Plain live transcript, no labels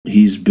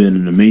He's been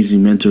an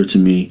amazing mentor to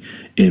me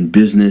in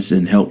business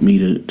and helped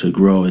me to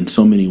grow in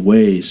so many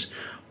ways.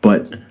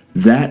 But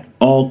that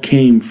all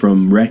came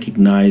from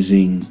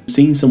recognizing,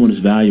 seeing someone as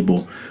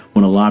valuable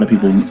when a lot of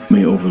people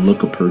may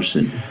overlook a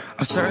person.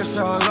 I searched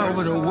all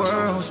over the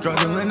world,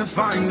 struggling to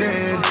find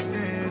it.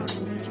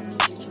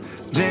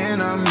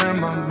 Then I met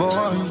my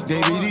boy,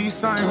 David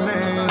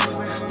Simons.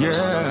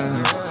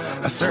 Yeah,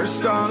 I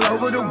searched all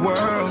over the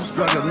world,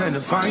 struggling to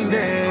find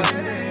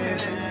it.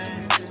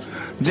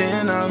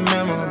 Then I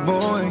met my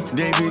boy,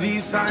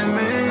 David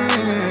Simons.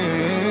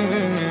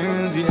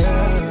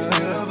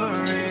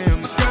 Yeah,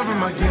 discover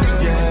my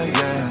gift,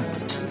 yeah.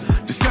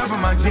 Discover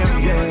my gift,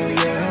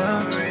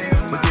 yeah.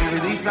 With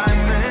David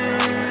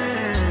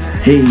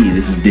Simons. Hey,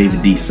 this is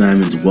David D.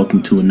 Simons.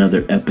 Welcome to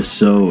another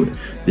episode.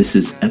 This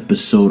is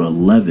episode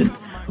 11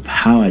 of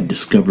How I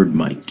Discovered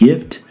My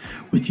Gift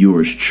with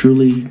yours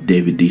truly,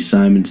 David D.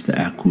 Simons, the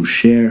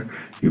accoucheur,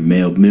 your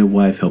male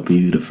midwife, helping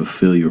you to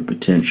fulfill your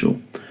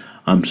potential.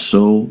 I'm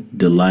so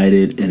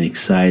delighted and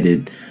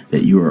excited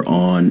that you are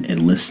on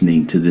and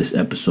listening to this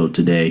episode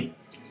today.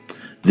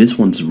 This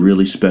one's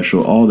really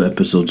special. All the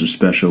episodes are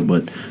special,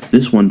 but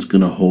this one's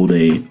going to hold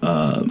a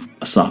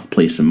soft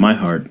place in my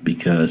heart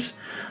because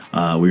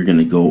we're going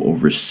to go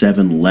over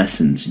 7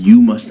 lessons you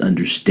must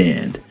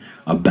understand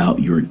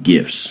about your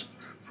gifts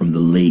from the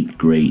late,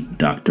 great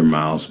Dr.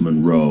 Myles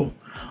Munroe.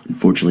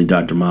 Unfortunately,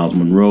 Dr. Myles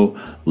Munroe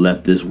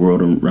left this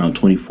world around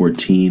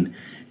 2014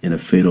 in a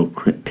fatal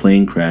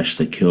plane crash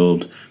that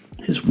killed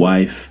his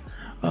wife,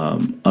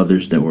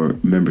 others that were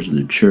members of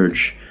the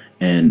church,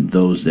 and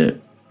those that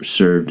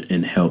served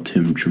and helped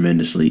him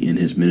tremendously in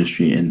his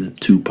ministry, and the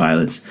 2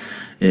 pilots.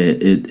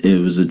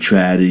 It was a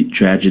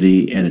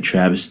tragedy and a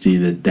travesty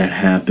that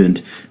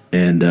happened.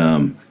 And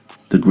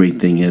the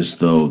great thing is,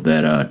 though,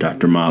 that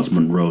Dr. Myles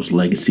Munroe's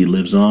legacy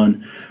lives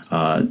on,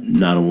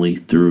 not only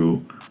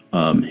through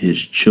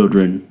his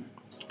children,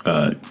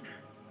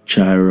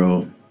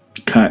 Chiro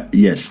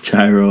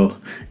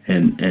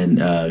and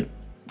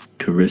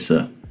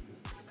Charissa.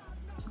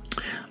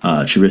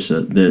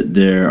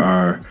 There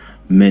are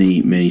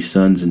many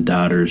sons and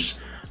daughters,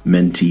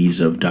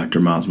 mentees of Dr.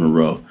 Myles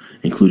Munroe,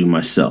 including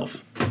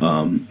myself,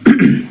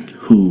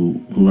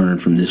 who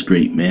learned from this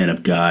great man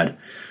of God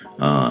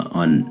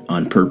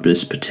on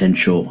purpose,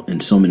 potential,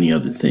 and so many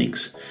other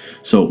things.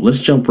 So let's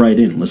jump right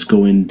in. Let's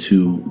go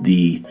into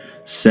the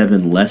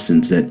 7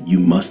 lessons that you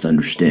must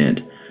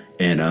understand.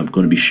 And I'm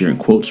going to be sharing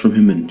quotes from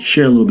him and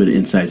share a little bit of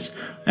insights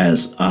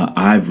as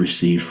I've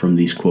received from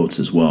these quotes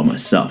as well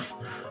myself.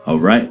 All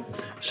right.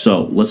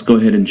 So let's go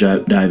ahead and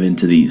dive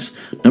into these.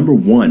 Number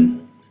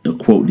 1, a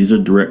quote. These are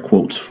direct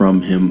quotes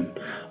from him.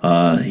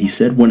 He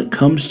said, "When it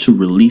comes to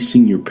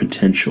releasing your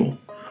potential,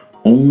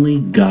 only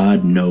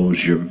God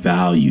knows your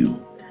value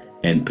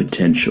and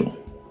potential."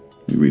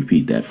 Let me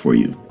repeat that for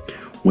you.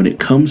 When it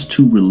comes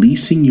to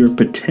releasing your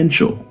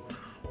potential,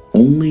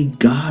 only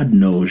God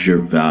knows your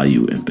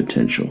value and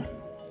potential.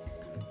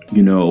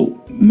 You know,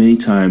 many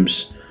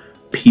times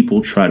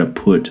people try to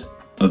put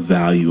a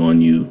value on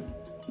you.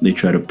 They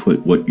try to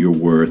put what you're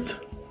worth.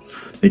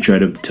 They try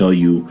to tell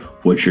you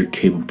what you're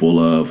capable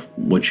of,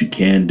 what you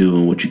can do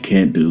and what you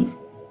can't do.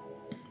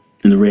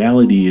 And the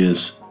reality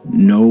is,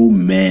 no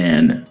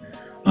man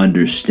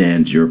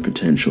understands your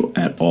potential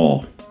at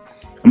all.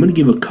 I'm going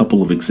to give a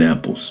couple of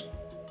examples.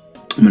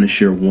 I'm going to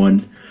share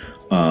one.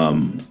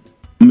 I'm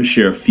going to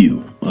share a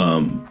few.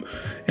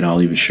 And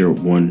I'll even share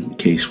one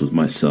case with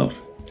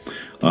myself.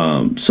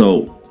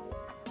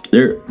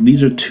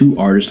 These are 2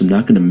 artists. I'm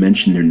not going to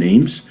mention their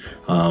names.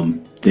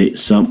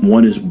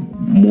 One is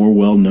more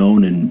well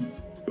known and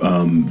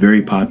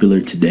very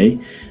popular today,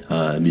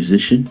 a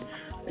musician,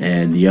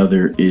 and the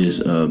other is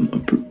a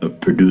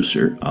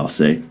producer. I'll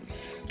say,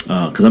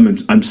 because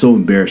I'm so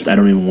embarrassed, I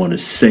don't even want to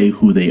say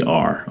who they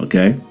are.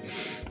 Okay,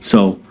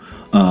 so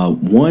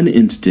one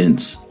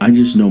instance, I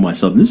just know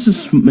myself.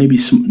 This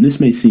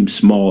may seem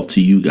small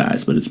to you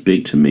guys, but it's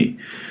big to me.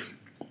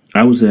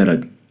 I was at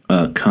a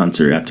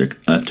concert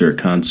after a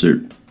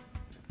concert,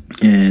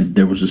 and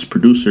there was this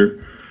producer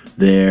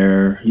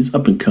there. He's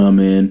up and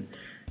coming,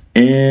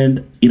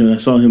 and I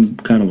saw him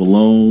kind of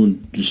alone.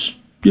 Just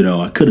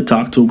I could have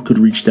talked to him, could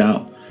have reached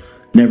out,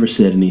 never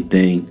said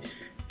anything,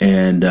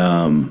 and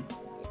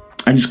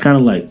I just kind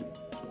of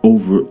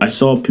I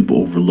saw people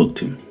overlooked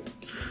him,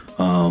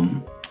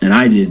 and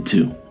I did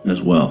too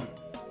as well.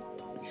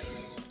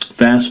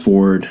 Fast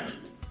forward,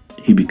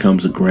 he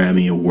becomes a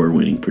Grammy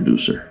award-winning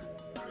producer,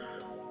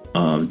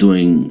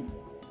 doing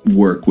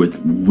work with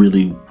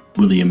really,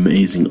 really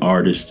amazing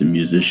artists and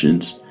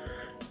musicians.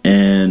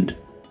 And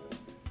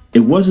it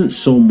wasn't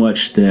so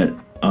much that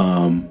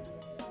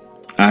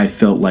I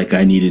felt like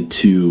I needed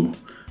to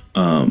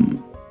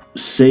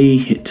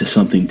say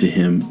something to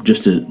him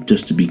just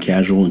to be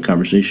casual in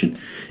conversation.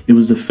 It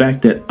was the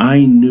fact that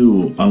I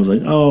knew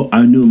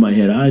in my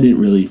head I didn't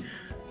really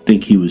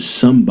think he was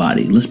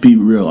somebody. Let's be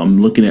real.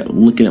 I'm looking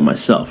at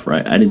myself,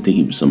 right? I didn't think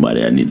he was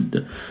somebody I needed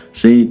to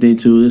say anything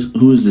to.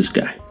 Who is this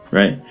guy,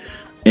 right?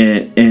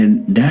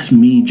 And that's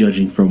me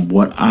judging from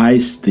what I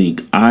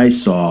think I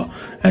saw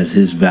as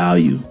his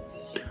value.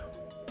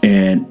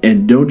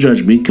 and don't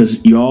judge me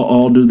because y'all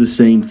all do the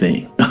same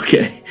thing.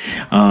 Okay.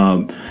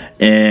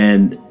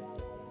 And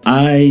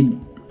I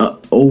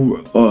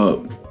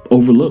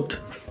overlooked.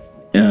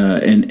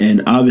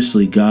 And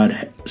obviously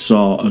God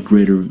saw a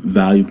greater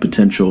value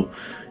potential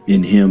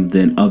in him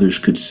than others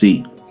could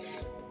see.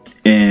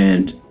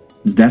 And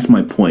that's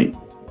my point.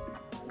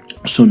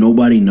 So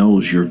nobody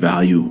knows your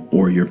value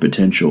or your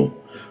potential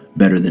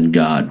better than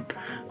God.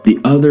 The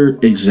other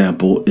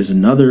example is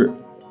another,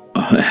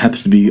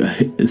 happens to be,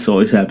 this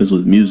always happens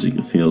with music,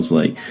 it feels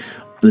like.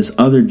 This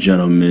other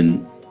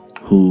gentleman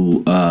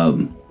who's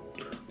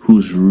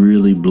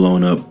really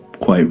blown up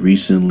quite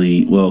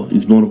recently. Well,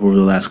 he's blown up over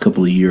the last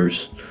couple of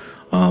years.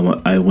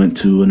 I went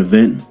to an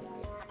event.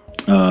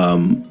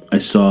 I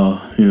saw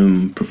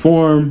him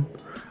perform.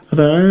 I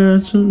thought,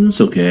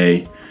 it's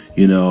okay,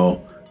 and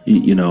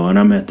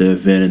I'm at the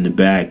event in the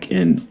back,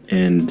 and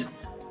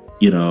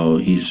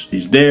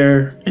he's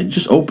there and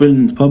just open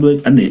in the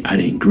public. I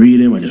didn't greet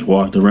him. I just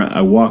walked around.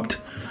 I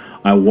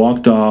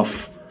walked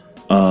off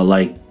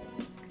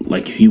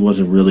like he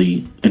wasn't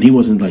really, and he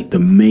wasn't like the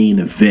main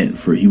event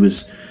for. He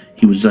was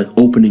like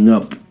opening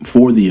up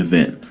for the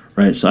event,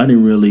 right? So I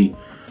didn't really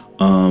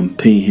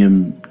pay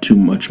him too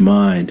much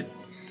mind.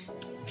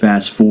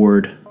 Fast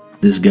forward,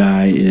 this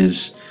guy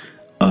is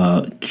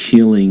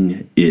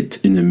killing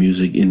it in the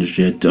music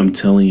industry. I'm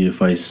telling you,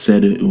 if I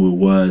said who it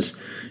was,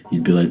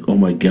 you'd be like, "Oh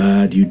my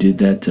God, you did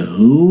that to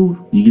who?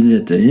 You did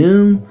that to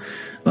him?"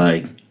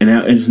 Like, and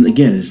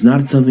it's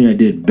not something I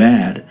did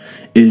bad.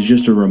 It's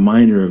just a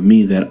reminder of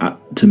me that I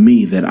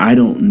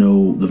don't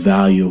know the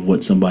value of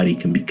what somebody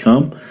can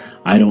become.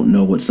 I don't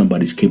know what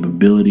somebody's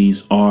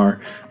capabilities are,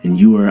 and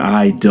you or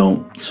I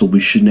don't. So we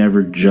should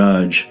never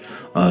judge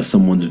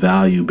someone's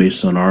value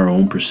based on our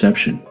own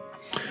perception.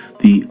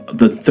 The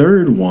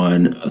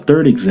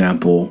third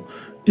example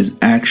is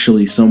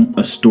actually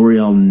a story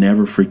I'll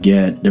never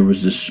forget. There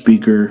was this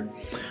speaker,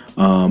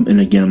 and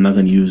again, I'm not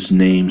going to use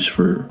names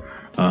for.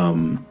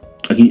 I'm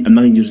not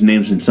going to use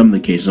names in some of the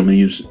cases. I'm going to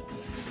use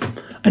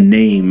a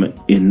name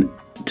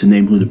to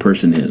name who the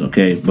person is.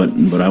 Okay, but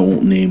I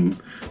won't name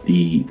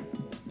the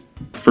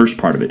first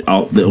part of it.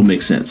 It'll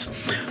make sense.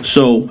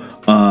 So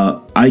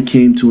I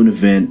came to an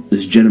event.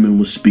 This gentleman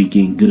was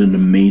speaking, did an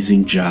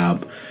amazing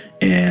job,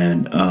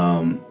 and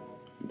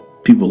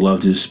people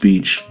loved his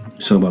speech.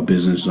 He's talking about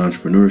business and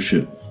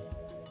entrepreneurship.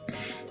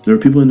 There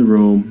were people in the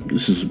room.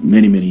 This is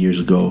many, many years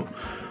ago.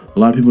 A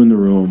lot of people in the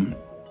room,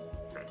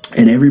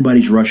 and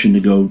everybody's rushing to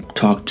go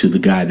talk to the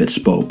guy that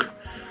spoke.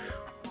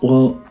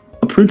 Well,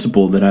 a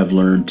principle that I've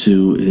learned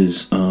too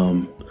is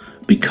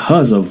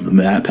because of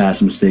the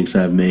past mistakes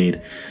I've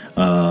made,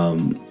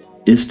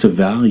 is to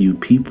value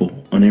people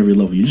on every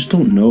level. You just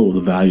don't know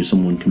the value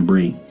someone can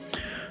bring.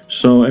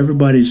 So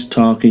everybody's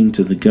talking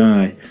to the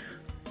guy.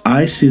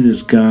 I see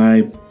this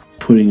guy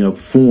putting up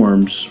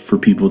forms for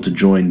people to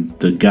join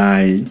the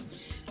guy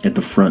at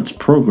the front's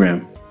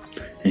program.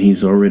 And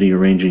he's already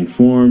arranging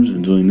forms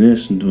and doing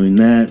this and doing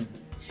that.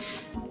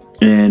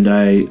 And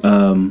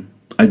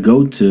I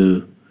go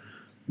to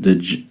the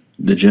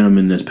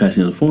gentleman that's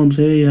passing the forms.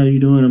 "Hey, how you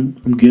doing?"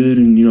 I'm good.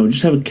 And,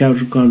 just have a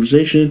casual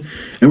conversation.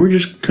 And we're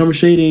just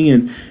conversating.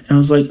 And I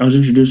was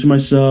introducing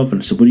myself.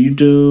 And I said, "What do you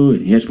do?"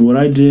 And he asked me what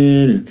I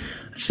did. And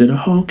I said,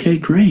 "Oh, okay,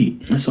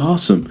 great. That's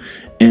awesome."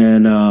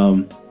 And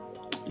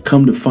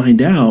come to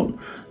find out,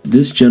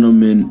 this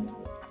gentleman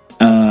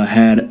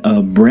had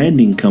a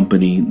branding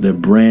company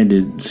that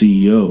branded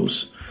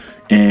CEOs.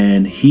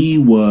 And he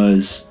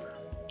was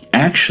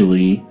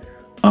actually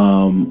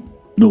one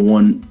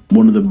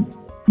of the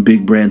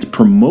big brands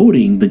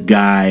promoting the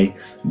guy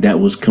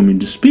that was coming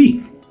to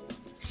speak.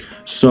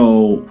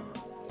 So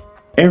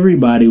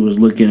everybody was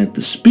looking at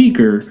the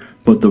speaker,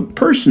 but the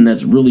person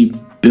that's really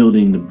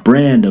building the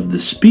brand of the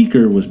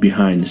speaker was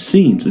behind the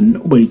scenes, and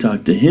nobody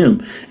talked to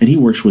him. And he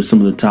works with some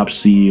of the top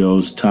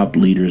CEOs, top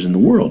leaders in the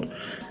world.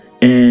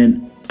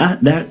 And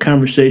that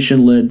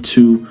conversation led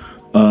to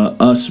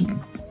us,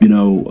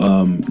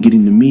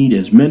 getting to meet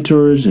as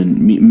mentors, and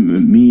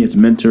me as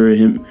mentor,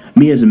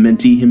 me as a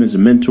mentee, him as a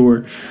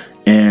mentor.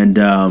 And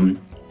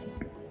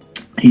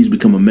he's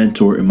become a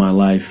mentor in my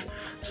life.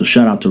 So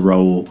shout out to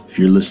Raul if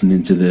you're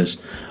listening to this.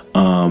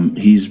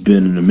 He's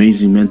been an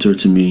amazing mentor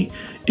to me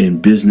in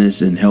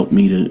business and helped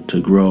me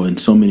to grow in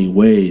so many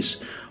ways.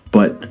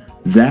 But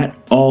that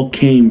all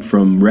came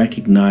from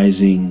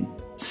recognizing,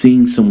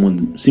 seeing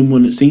someone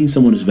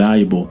is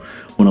valuable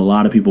when a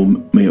lot of people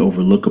may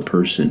overlook a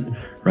person,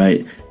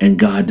 right? And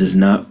God does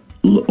not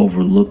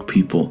overlook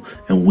people,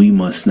 and we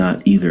must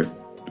not either.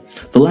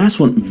 The last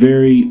one,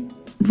 very,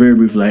 very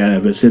briefly,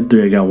 I said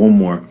three, I got one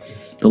more.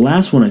 The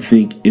last one I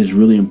think is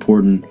really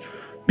important,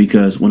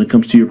 because when it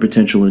comes to your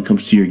potential, when it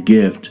comes to your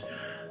gift,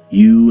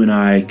 you and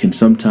I can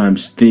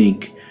sometimes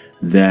think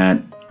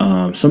that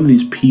some of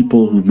these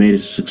people who've made it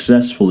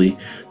successfully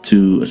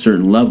to a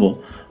certain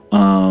level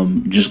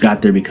just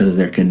got there because of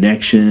their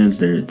connections,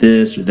 their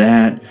this or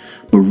that,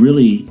 but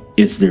really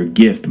it's their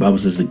gift. The Bible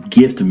says the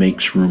gift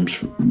makes room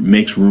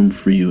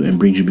for you and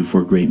brings you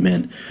before great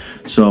men.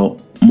 So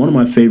one of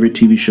my favorite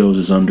TV shows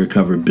is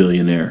Undercover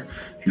Billionaire.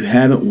 If you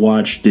haven't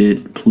watched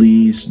it,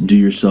 please do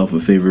yourself a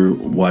favor.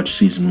 Watch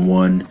season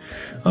 1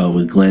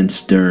 with Glenn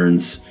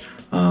Stearns,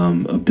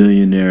 a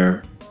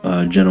billionaire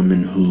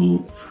gentleman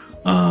who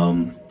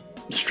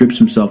strips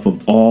himself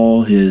of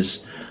all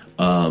his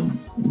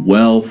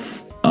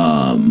wealth,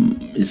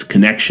 his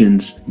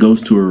connections, goes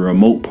to a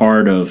remote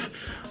part of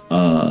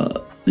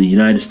the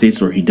United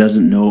States where he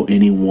doesn't know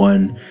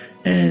anyone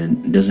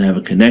and doesn't have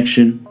a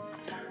connection.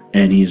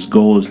 And his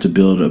goal is to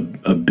build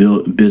a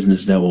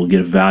business that will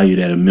get valued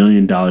at $1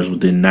 million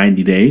within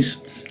 90 days,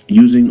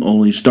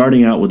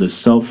 starting out with a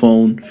cell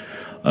phone,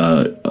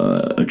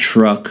 a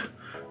truck,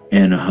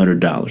 and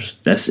 $100.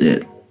 That's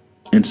it.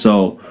 And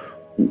so,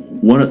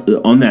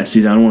 on that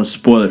season, I don't want to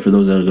spoil it for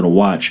those that are going to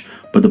watch,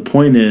 but the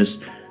point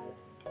is,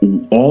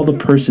 all the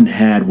person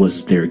had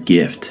was their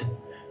gift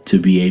to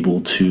be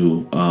able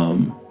to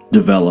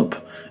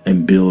develop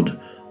and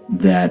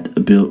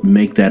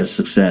make that a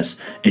success.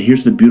 And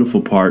here's the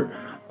beautiful part.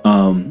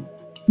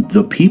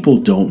 The people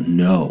don't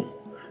know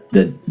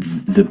that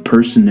the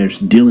person they're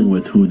dealing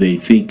with, who they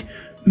think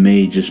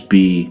may just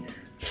be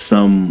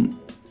some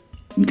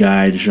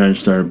guy trying to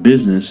start a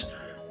business,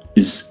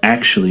 is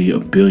actually a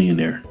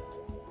billionaire,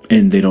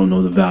 and they don't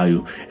know the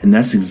value. And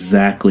that's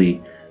exactly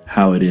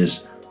how it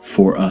is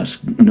for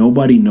us.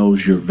 Nobody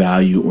knows your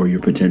value or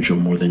your potential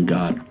more than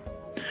God.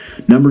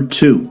 Number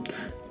 2,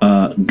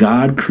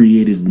 God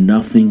created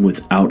nothing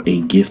without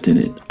a gift in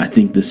it. I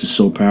think this is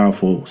so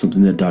powerful,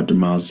 something that Dr.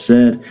 Myles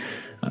said.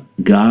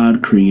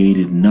 God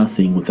created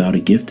nothing without a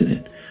gift in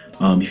it.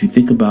 If you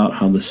think about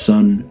how the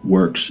sun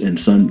works, and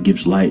sun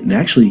gives light and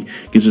actually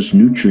gives us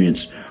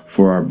nutrients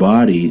for our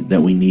body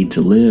that we need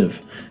to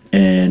live,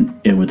 and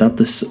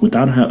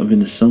without having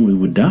the sun, we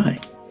would die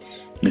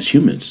as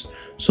humans.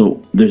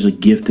 So there's a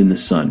gift in the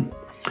sun.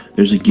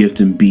 There's a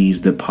gift in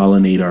bees that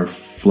pollinate our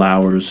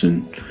flowers,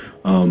 and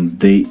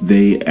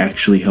they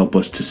actually help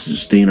us to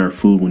sustain our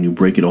food when you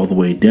break it all the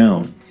way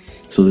down.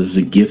 So there's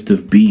a gift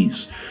of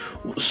bees.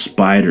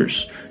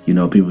 Spiders,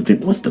 people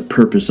think, what's the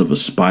purpose of a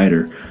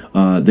spider?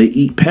 They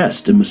eat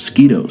pests and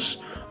mosquitoes,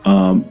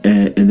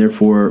 and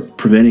therefore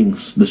preventing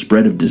the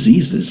spread of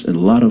diseases and a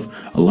lot of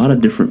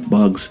different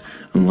bugs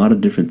and a lot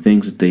of different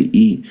things that they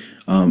eat.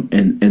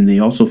 And they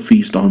also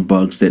feast on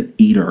bugs that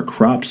eat our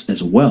crops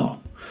as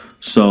well.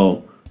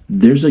 So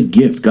there's a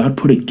gift. God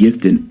put a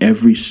gift in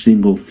every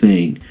single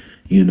thing,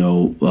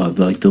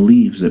 like the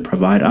leaves that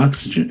provide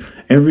oxygen.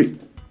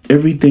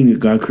 Everything that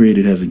God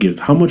created has a gift.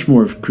 How much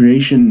more if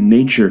creation,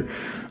 nature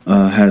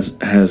has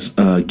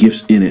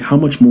gifts in it? How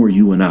much more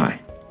you and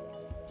I?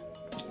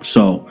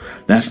 So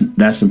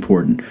that's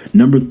important.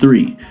 Number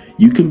 3,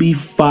 you can be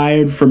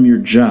fired from your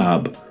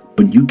job,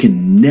 but you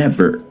can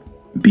never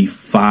be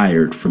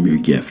fired from your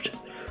gift.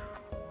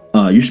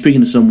 You're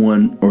speaking to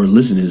someone or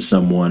listening to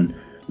someone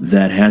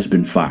that has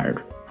been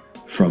fired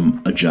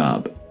from a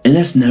job, and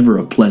that's never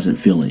a pleasant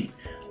feeling.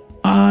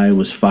 I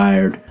was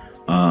fired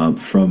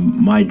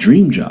from my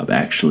dream job,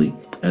 actually,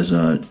 as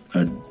a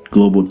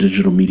global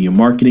digital media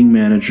marketing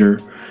manager.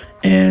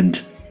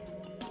 And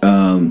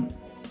I'm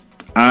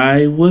an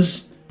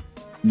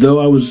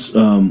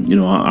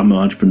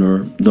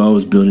entrepreneur, though I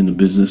was building the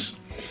business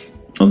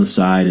on the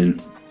side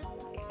and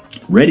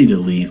ready to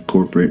leave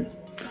corporate,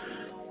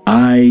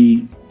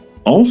 I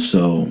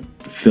also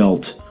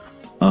felt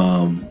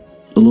a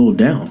little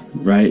down,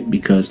 right?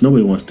 Because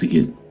nobody wants to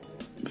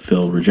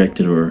feel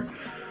rejected or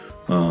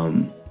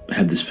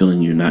have this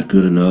feeling you're not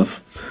good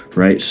enough,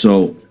 right?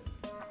 So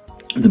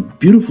the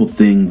beautiful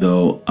thing,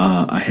 though,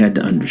 I had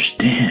to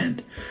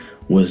understand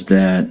was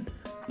that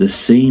the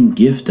same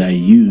gift I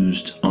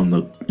used in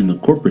the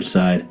corporate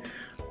side,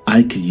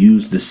 I could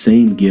use the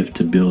same gift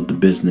to build the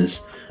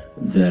business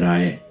that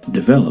I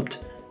developed,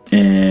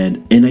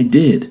 and I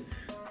did,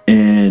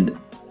 and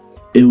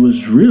it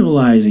was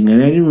realizing,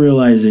 and I didn't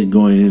realize it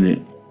going in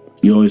it.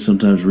 You always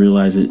sometimes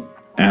realize it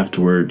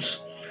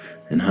afterwards,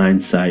 in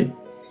hindsight,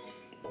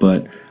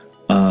 but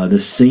the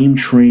same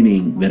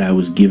training that I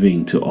was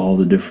giving to all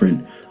the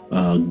different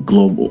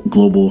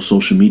global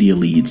social media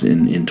leads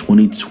in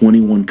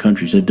 21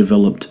 countries, I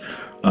developed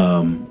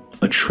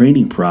a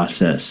training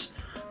process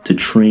to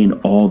train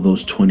all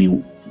those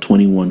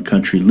 21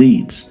 country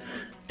leads.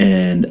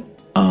 And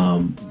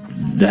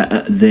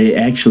that they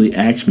actually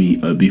asked me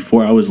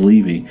before I was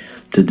leaving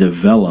to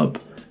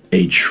develop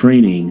a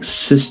training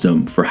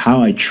system for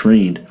how I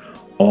trained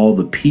all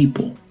the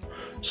people.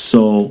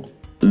 So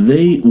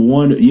they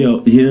wanted,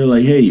 they're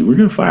like, hey, we're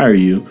going to fire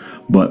you,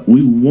 but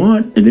we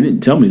want, and they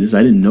didn't tell me this,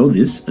 I didn't know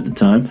this at the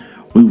time,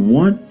 we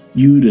want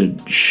you to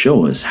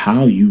show us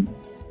how you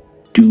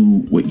do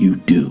what you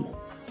do,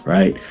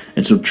 right?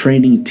 And so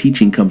training and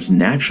teaching comes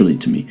naturally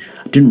to me.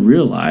 I didn't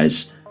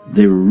realize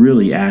they were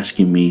really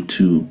asking me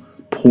to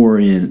pour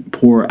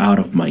out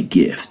of my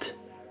gift,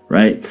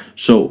 right?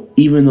 So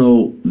even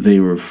though they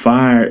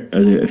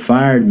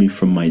fired me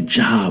from my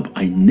job,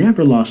 I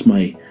never lost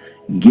my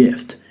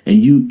gift. And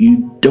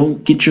you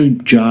don't get your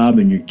job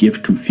and your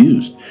gift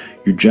confused.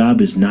 Your job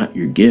is not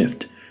your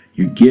gift.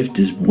 Your gift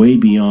is way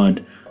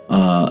beyond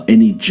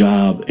any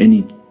job,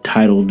 any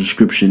title,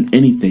 description,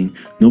 anything.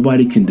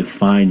 Nobody can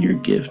define your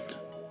gift,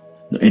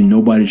 and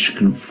nobody should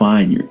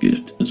confine your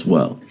gift as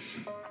well.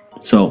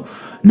 So,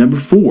 number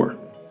 4,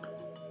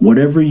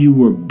 whatever you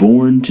were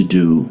born to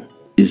do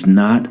is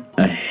not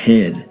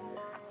ahead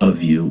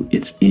of you,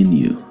 it's in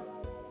you.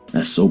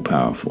 That's so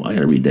powerful. I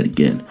gotta read that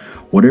again.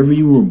 Whatever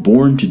you were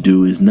born to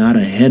do is not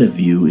ahead of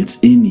you, it's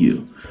in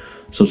you.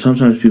 So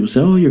sometimes people say,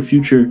 oh, your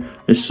future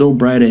is so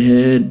bright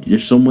ahead.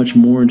 There's so much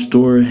more in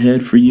store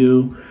ahead for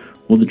you.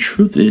 Well, the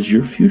truth is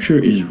your future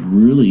is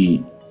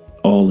really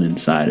all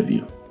inside of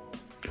you.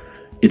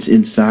 It's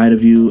inside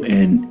of you,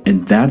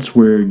 and that's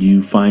where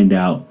you find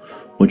out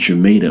what you're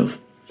made of.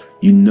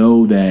 You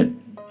know that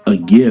a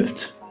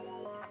gift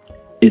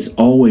is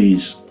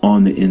always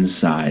on the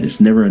inside.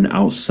 It's never an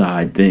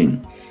outside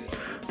thing.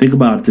 Think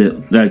about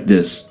it like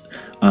this.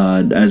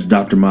 As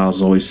Dr.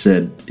 Myles always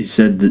said, he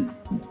said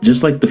that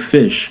just like the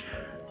fish,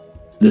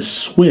 the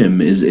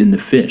swim is in the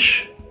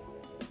fish.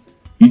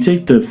 You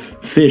take the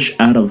fish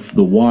out of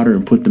the water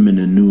and put them in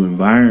a new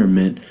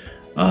environment,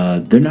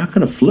 they're not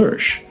going to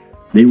flourish.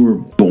 They were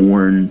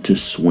born to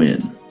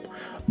swim.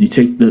 You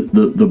take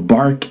the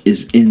bark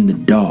is in the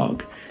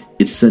dog.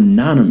 It's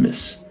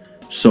synonymous.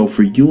 So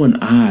for you and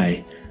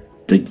I,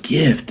 the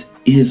gift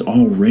is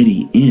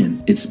already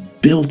in. It's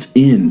built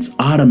in. It's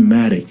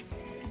automatic.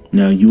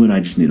 Now, you and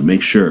I just need to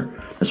make sure.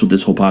 That's what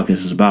this whole podcast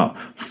is about.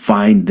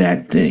 Find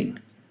that thing.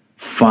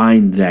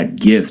 Find that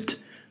gift,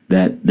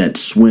 that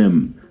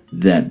swim,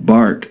 that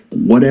bark,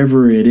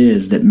 whatever it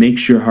is that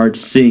makes your heart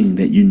sing,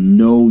 that you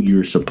know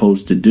you're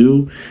supposed to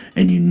do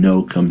and you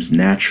know comes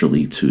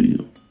naturally to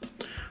you.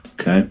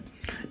 Okay?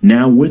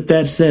 Now, with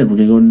that said, we're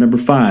going to go to number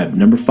 5.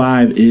 Number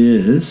 5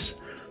 is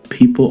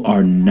people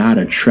are not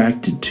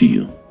attracted to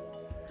you.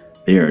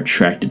 They are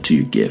attracted to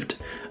your gift.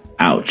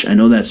 Ouch. I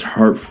know that's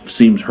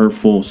seems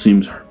hurtful,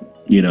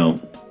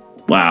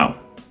 wow.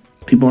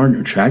 People aren't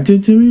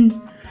attracted to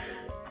me?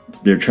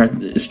 They're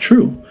attracted. It's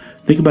true.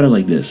 Think about it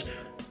like this.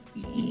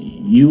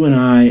 You and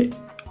I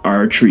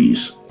are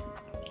trees,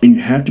 and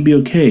you have to be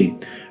okay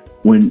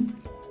when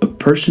a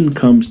person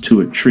comes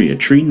to a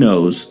tree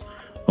knows,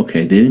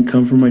 okay, they didn't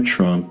come from my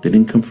trunk, they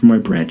didn't come from my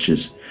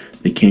branches,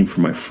 they came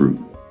from my fruit.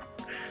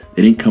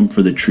 They didn't come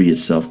for the tree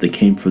itself, they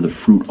came for the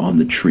fruit on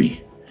the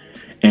tree.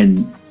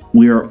 And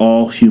we are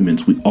all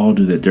humans. We all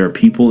do that. There are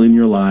people in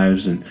your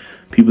lives and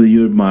people that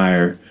you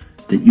admire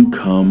that you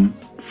come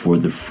for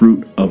the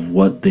fruit of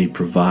what they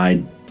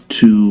provide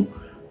to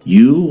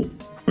you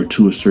or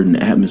to a certain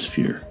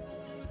atmosphere.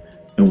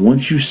 And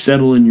once you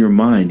settle in your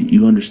mind,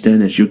 you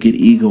understand this, you'll get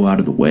ego out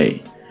of the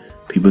way.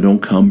 People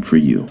don't come for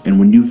you. And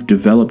when you've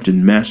developed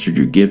and mastered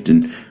your gift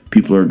and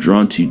people are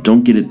drawn to you,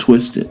 don't get it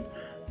twisted.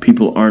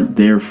 People aren't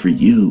there for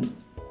you.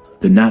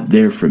 They're not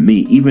there for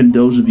me. Even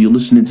those of you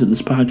listening to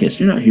this podcast,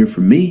 you're not here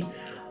for me.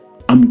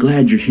 I'm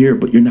glad you're here,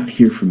 but you're not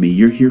here for me.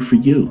 You're here for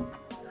you.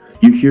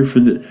 You're here for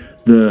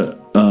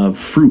the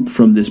fruit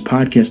from this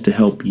podcast to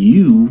help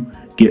you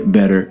get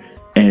better.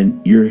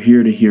 And you're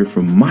here to hear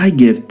from my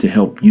gift to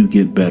help you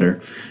get better.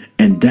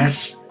 And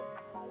that's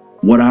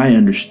what I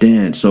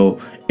understand. So,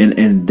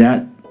 and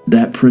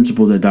that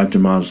principle that Dr.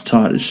 Myles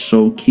taught is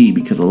so key,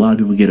 because a lot of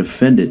people get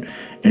offended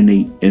and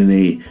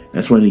they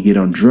that's why they get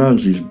on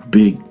drugs, these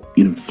big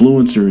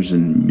influencers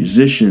and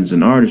musicians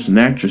and artists and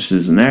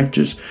actresses and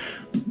actors.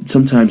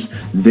 Sometimes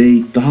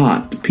they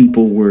thought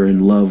people were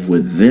in love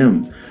with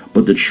them,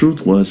 but the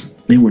truth was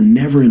they were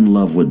never in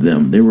love with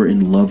them. They were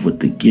in love with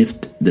the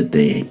gift that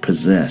they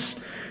possess,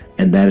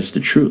 and that is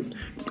the truth.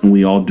 And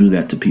we all do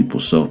that to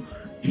people, so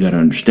you got to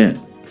understand.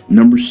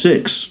 Number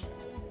 6,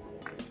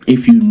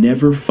 if you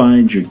never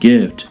find your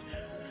gift,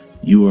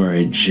 you are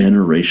a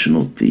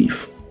generational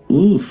thief.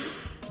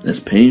 Oof,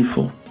 that's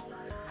painful.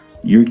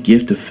 Your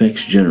gift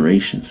affects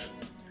generations.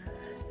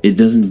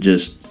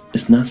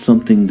 It's not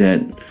something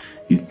that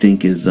you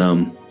think is,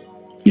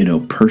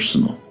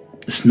 personal.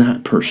 It's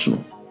not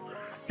personal.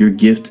 Your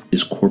gift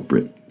is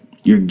corporate.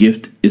 Your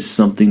gift is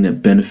something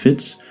that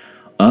benefits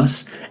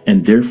us.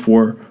 And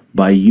therefore,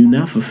 by you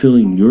not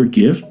fulfilling your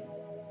gift,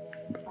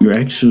 you're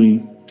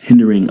actually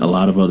hindering a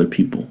lot of other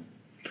people.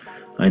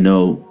 I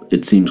know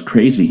it seems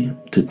crazy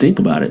to think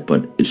about it,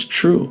 but it's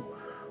true.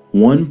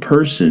 One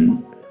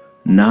person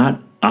not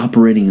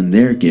operating in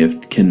their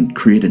gift can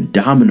create a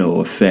domino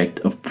effect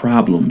of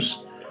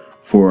problems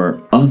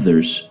for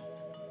others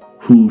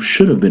who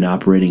should have been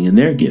operating in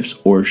their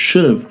gifts or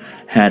should have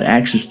had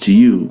access to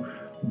you,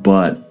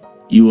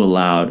 but you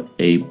allowed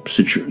a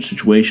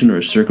situation or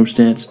a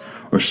circumstance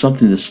or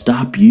something to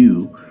stop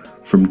you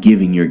from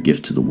giving your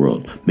gift to the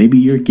world. Maybe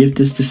your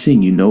gift is to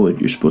sing. You know it.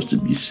 You're supposed to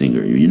be a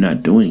singer. You're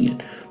not doing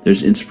it.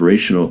 There's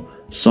inspirational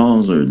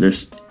songs, or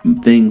there's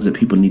things that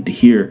people need to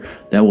hear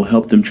that will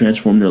help them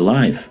transform their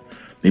life.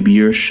 Maybe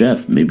you're a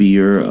chef. Maybe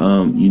you're,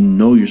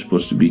 you're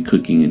supposed to be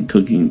cooking,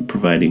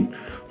 providing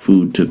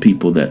food to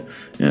people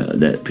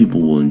that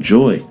people will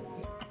enjoy.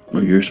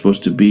 Or you're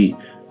supposed to be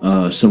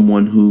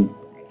someone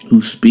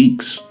who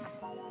speaks,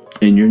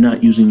 and you're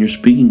not using your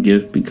speaking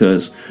gift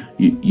because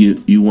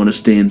you want to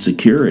stay in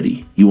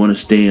security. You want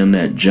to stay in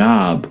that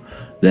job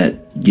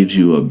that gives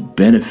you a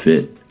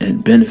benefit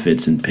and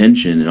benefits and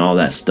pension and all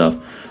that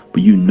stuff,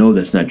 but you know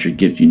that's not your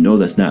gift. You know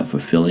that's not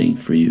fulfilling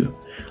for you.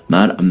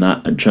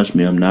 Trust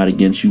me, I'm not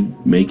against you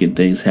making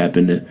things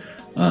happen to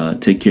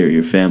take care of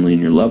your family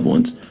and your loved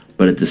ones.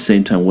 But at the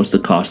same time, what's the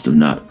cost of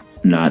not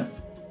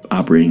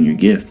operating your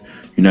gift?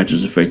 You're not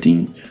just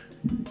affecting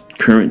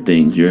current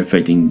things, you're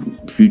affecting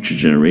future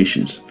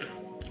generations.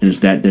 And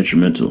it's that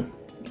detrimental.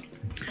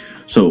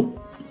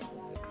 So,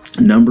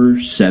 number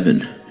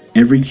 7,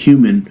 every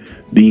human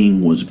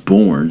being was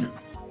born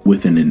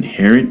with an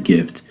inherent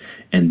gift,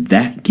 and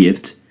that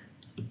gift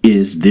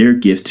is their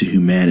gift to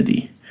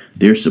humanity.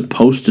 They're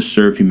supposed to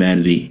serve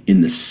humanity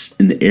in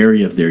the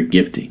area of their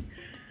gifting.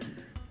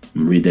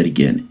 I'm gonna read that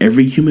again.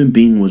 Every human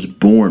being was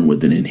born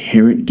with an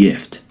inherent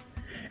gift,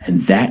 and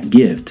that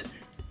gift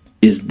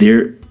is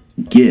their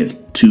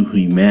gift to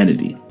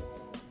humanity.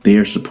 They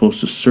are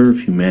supposed to serve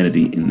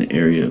humanity in the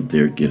area of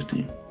their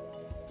gifting.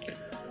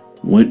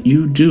 What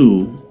you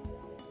do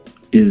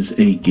is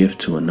a gift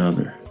to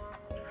another.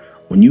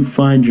 When you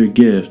find your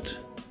gift,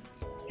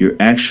 you're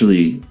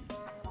actually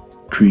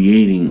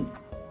creating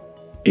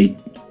a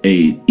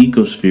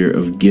ecosphere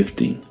of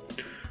gifting.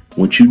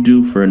 What you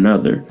do for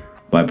another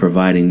by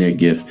providing their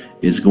gift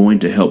is going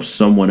to help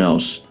someone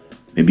else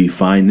maybe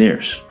find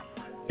theirs.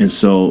 And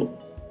so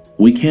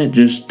we can't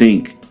just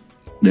think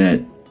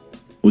that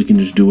we can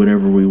just do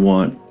whatever we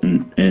want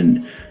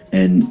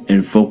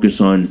and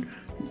focus on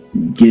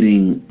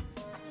getting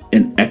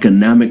an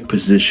economic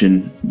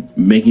position,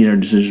 making our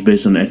decisions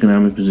based on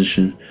economic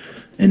position,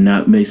 and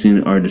not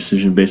making our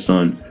decision based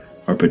on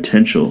our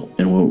potential.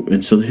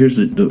 And so here's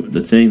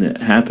the thing that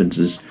happens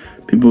is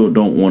people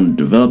don't want to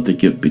develop the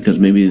gift because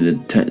maybe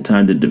the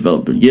time to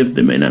develop the gift,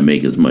 they may not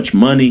make as much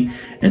money.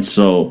 And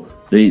so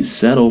they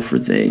settle for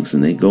things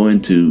and they go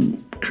into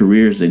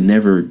careers they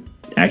never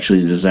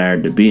actually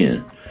desired to be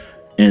in.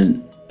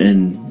 And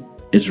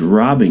it's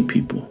robbing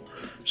people.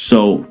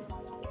 So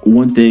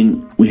one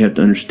thing we have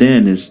to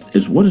understand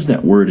is what does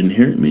that word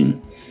inherent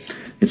mean?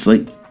 It's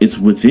like it's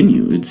within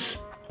you.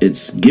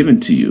 It's given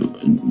to you.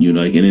 You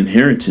know, like an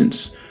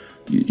inheritance.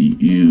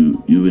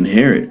 You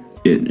inherit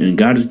it, and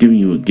God is giving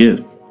you a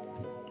gift.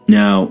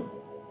 Now,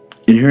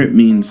 inherit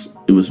means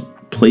it was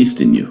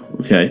placed in you.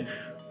 Okay,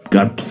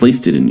 God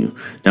placed it in you.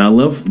 Now, I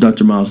love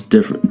Dr. Myles'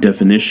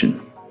 definition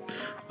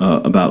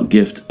about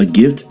gift. A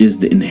gift is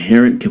the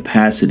inherent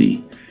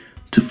capacity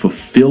to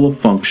fulfill a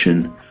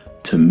function,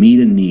 to meet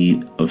a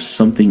need of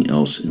something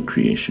else in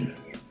creation.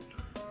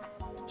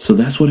 So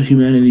that's what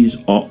humanity is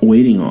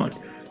waiting on.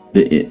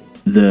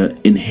 The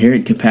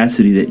inherent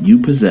capacity that you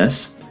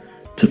possess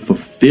to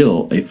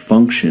fulfill a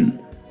function,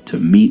 to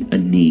meet a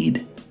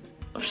need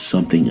of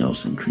something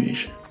else in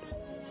creation.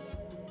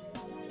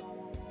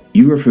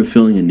 You are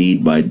fulfilling a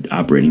need by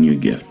operating your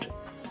gift,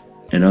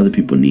 and other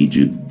people need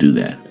you to do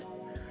that.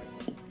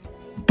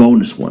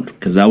 Bonus one,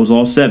 because that was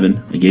all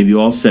 7. I gave you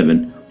all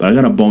 7, but I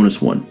got a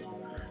bonus one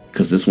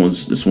because this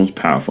one's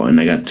powerful, and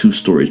I got 2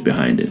 stories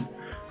behind it.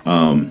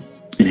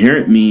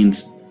 Inherent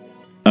means,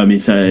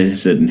 I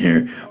said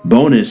inherent.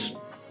 Bonus,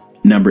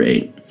 number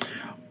 8.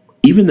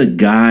 Even the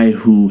guy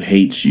who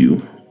hates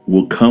you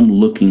will come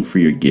looking for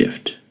your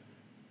gift.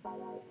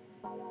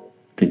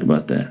 Think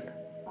about that.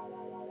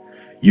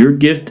 Your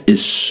gift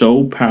is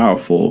so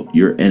powerful,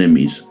 your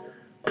enemies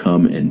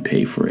come and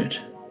pay for it.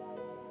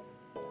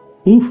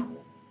 Whew.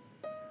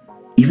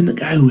 Even the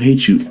guy who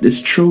hates you, it's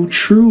true.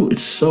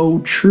 It's so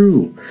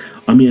true.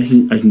 I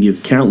mean, I can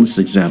give countless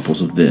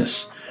examples of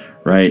this,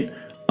 right?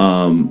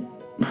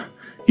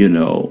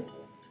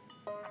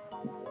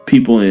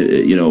 People,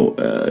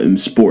 in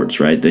sports,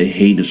 right? They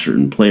hate a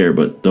certain player,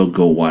 but they'll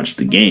go watch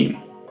the game,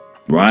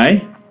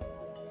 right?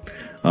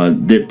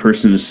 That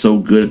person is so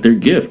good at their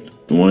gift.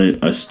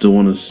 I still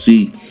want to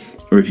see,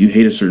 or if you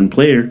hate a certain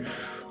player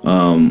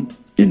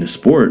in the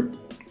sport,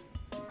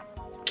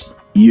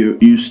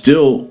 you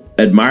still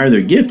admire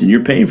their gift and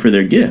you're paying for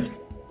their gift.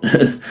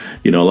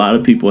 A lot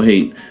of people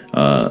hate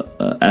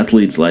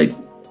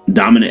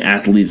dominant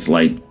athletes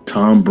like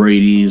Tom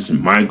Brady's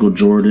and Michael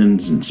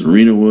Jordan's and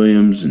Serena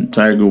Williams and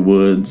Tiger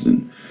Woods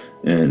and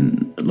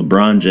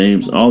LeBron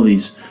James, all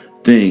these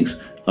things.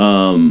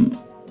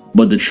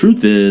 But the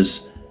truth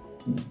is,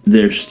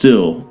 they're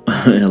still,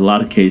 in a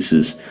lot of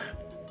cases,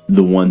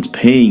 the ones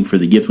paying for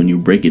the gift. When you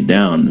break it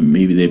down,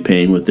 maybe they're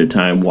paying with their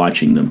time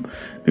watching them.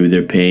 Maybe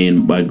they're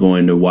paying by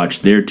going to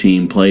watch their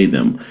team play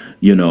them.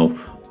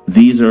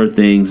 These are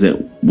things that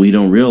we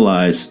don't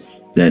realize,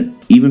 that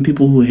even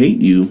people who hate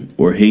you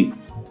or hate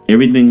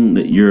everything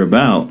that you're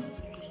about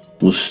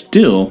will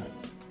still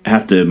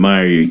have to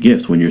admire your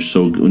gift when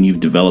you've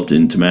developed it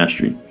into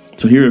mastery.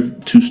 So here are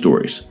 2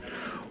 stories.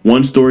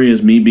 One story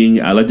is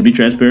I like to be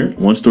transparent.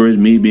 One story is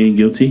me being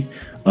guilty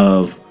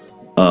of,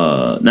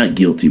 not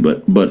guilty,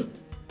 but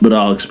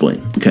I'll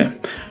explain. Okay.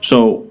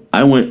 So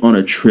I went on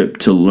a trip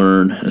to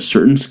learn a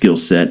certain skill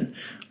set,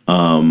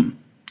 and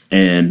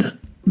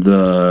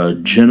the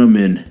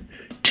gentleman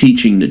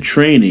teaching the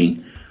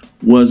training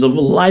was of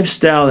a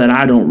lifestyle that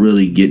I don't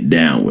really get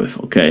down with.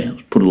 Okay.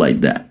 Let's put it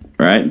like that.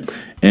 Right.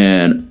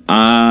 And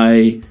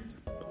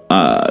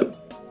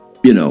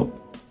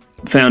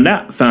found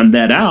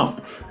that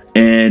out.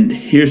 And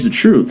here's the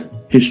truth.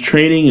 His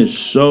training is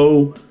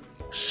so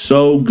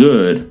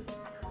good.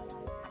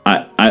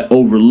 I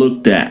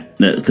overlooked that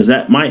because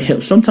that might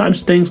help.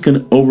 Sometimes things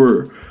can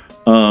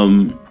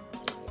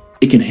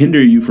it can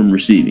hinder you from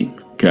receiving.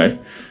 Okay.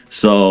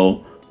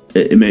 So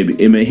it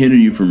may hinder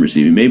you from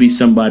receiving. Maybe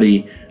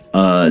somebody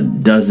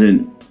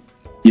doesn't,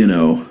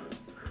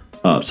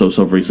 so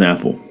for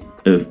example,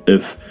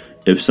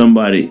 if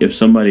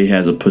somebody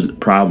has a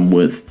problem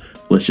with,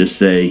 let's just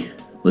say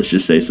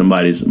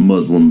somebody's a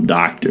Muslim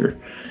doctor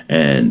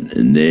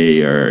and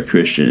they are a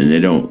Christian and they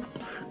don't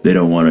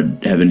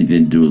want to have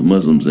anything to do with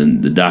Muslims,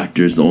 and the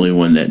doctor is the only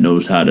one that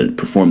knows how to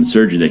perform the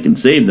surgery that can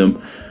save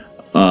them,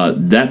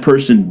 that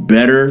person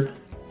better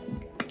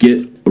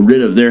get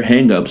rid of their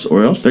hangups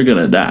or else they're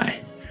gonna die.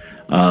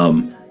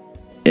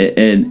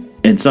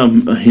 And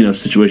some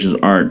situations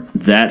aren't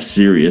that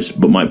serious,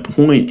 but my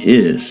point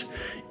is,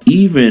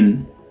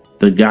 even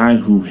the guy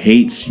who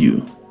hates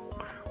you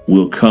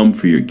will come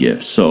for your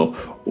gifts. So,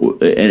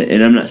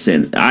 and I'm not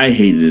saying I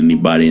hated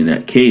anybody in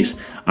that case.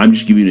 I'm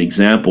just giving you an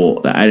example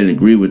that I didn't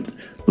agree with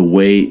the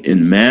way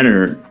and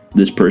manner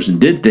this person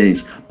did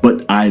things,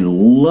 but I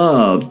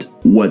loved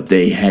what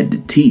they had to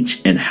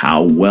teach and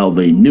how well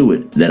they knew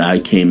it, that I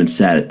came and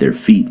sat at their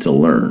feet to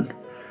learn.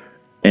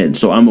 And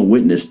so I'm a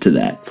witness to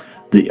that.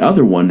 The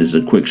other one is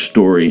a quick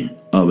story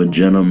of a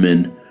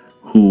gentleman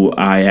who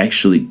I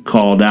actually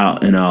called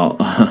out, and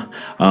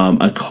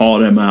I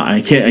called him out.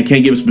 I can't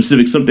give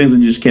specifics. Some things I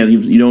just can't.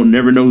 You don't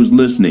never know who's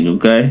listening.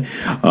 Okay.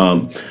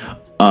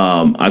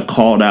 I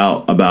called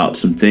out about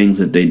some things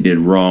that they did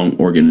wrong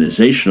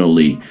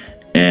organizationally,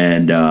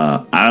 and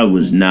I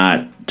was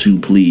not too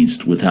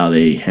pleased with how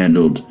they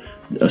handled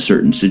a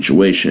certain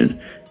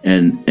situation,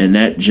 and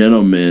that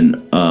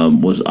gentleman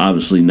was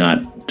obviously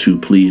not too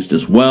pleased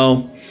as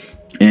well,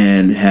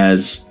 and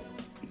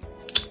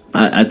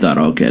I thought,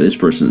 okay, this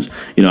person's,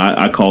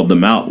 I called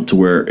them out to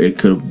where it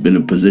could have been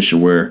a position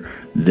where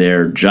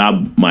their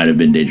job might have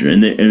been dangerous,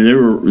 and they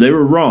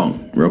were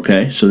wrong.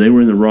 Okay, so they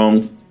were in the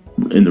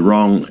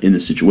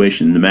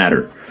situation, in the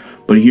matter.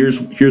 But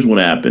here's what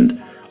happened.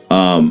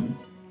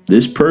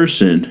 This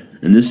person,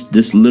 and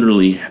this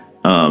literally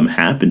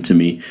happened to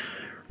me,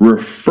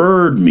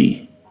 referred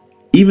me,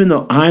 even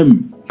though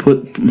I'm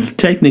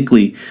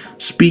technically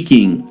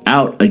speaking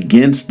out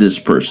against this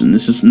person.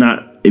 This is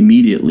not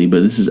immediately,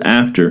 but this is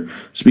after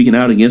speaking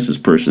out against this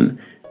person.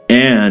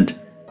 And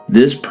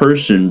this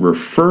person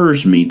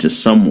refers me to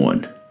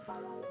someone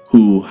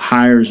who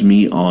hires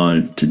me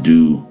on to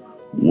do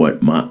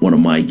what one of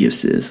my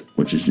gifts is,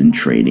 which is in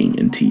training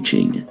and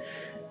teaching.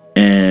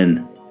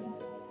 And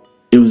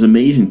it was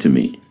amazing to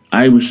me.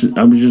 I was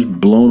just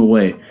blown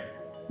away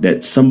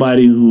that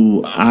somebody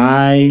who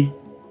I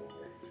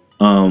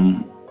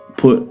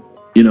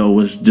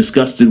was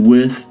disgusted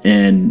with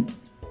and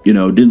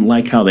didn't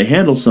like how they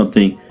handled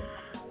something,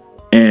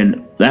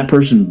 and that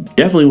person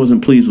definitely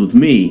wasn't pleased with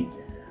me,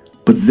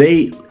 but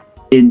they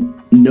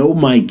know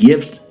my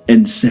gift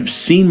and have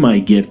seen my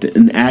gift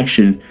in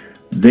action.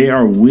 They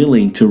are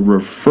willing to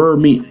refer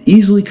me.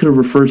 Easily could have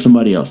referred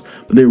somebody else,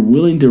 but they're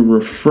willing to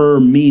refer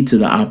me to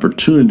the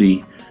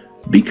opportunity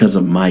because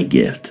of my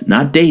gift,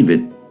 not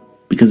David,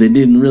 because they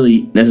didn't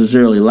really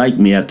necessarily like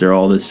me after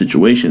all this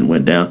situation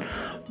went down,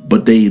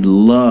 but they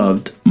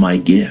loved my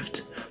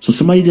gift. So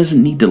somebody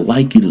doesn't need to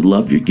like you to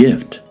love your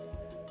gift.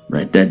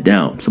 Write that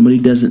down. Somebody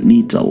doesn't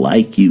need to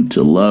like you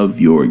to love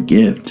your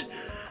gift.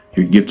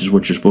 Your gift is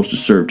what you're supposed to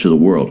serve to the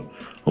world.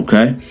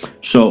 Okay?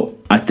 So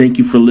I thank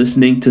you for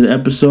listening to the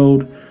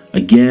episode.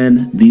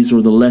 Again, these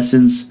were the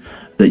lessons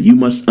that you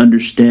must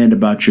understand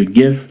about your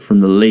gift from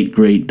the late,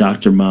 great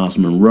Dr. Myles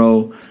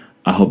Munroe.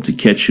 I hope to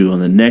catch you on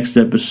the next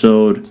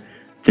episode.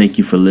 Thank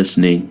you for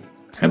listening.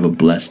 Have a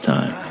blessed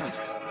time.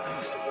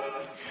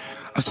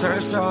 I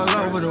searched all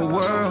over the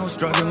world,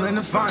 struggling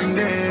to find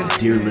it.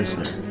 Dear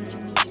listener,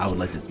 I would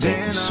like to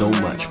thank you so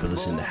much for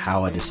listening to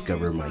How I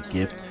Discovered My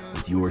Gift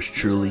with yours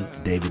truly,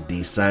 David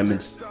D.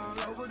 Simons.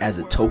 As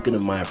a token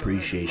of my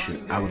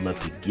appreciation, I would love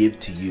to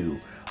give to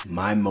you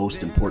my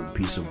most important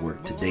piece of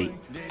work to date,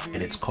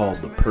 and it's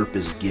called the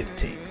Purpose Gift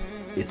Tape.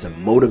 It's a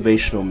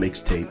motivational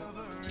mixtape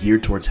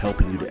geared towards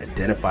helping you to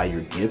identify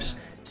your gifts,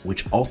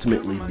 which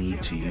ultimately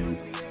lead to you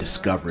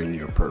discovering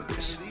your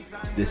purpose.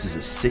 This is a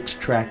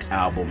 6-track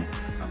album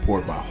I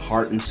poured my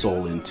heart and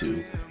soul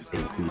into. It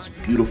includes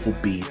beautiful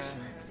beats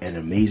and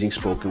amazing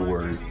spoken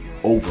word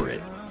over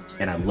it.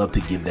 And I'd love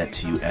to give that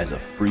to you as a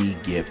free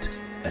gift,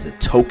 as a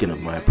token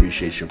of my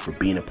appreciation for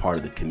being a part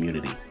of the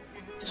community.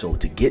 So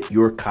to get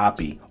your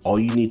copy, all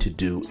you need to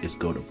do is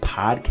go to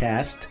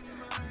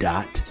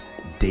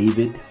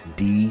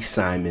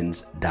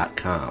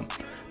podcast.daviddsimons.com.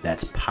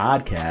 That's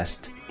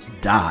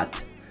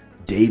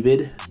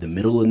podcast.david, the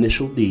middle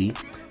initial D,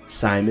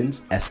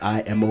 Simons,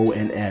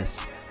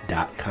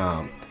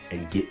 SIMONS.com,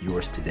 and get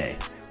yours today.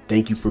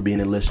 Thank you for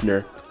being a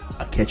listener.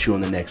 I'll catch you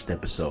on the next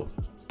episode.